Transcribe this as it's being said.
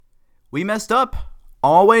We messed up.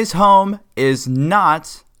 Always Home is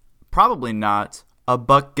probably not, a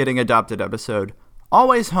Buck Getting Adopted episode.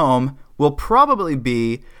 Always Home will probably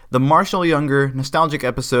be the Marshall Younger nostalgic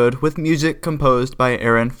episode with music composed by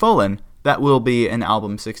Aaron Folan. That will be in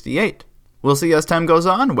Album 68. We'll see as time goes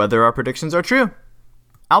on whether our predictions are true.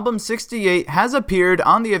 Album 68 has appeared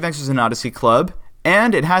on the Adventures in Odyssey Club,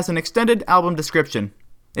 and it has an extended album description.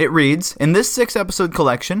 It reads, in this 6-episode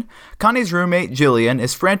collection, Connie's roommate Jillian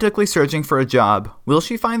is frantically searching for a job. Will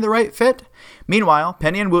she find the right fit? Meanwhile,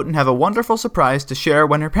 Penny and Wooten have a wonderful surprise to share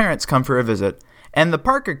when her parents come for a visit. And the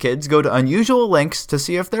Parker kids go to unusual lengths to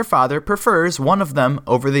see if their father prefers one of them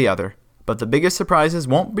over the other. But the biggest surprises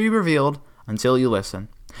won't be revealed until you listen.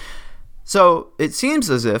 So, it seems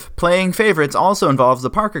as if playing favorites also involves the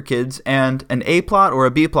Parker kids and an A plot or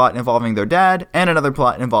a B plot involving their dad and another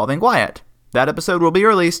plot involving Wyatt. That episode will be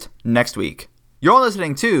released next week. You're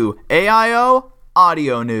listening to AIO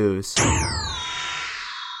Audio News.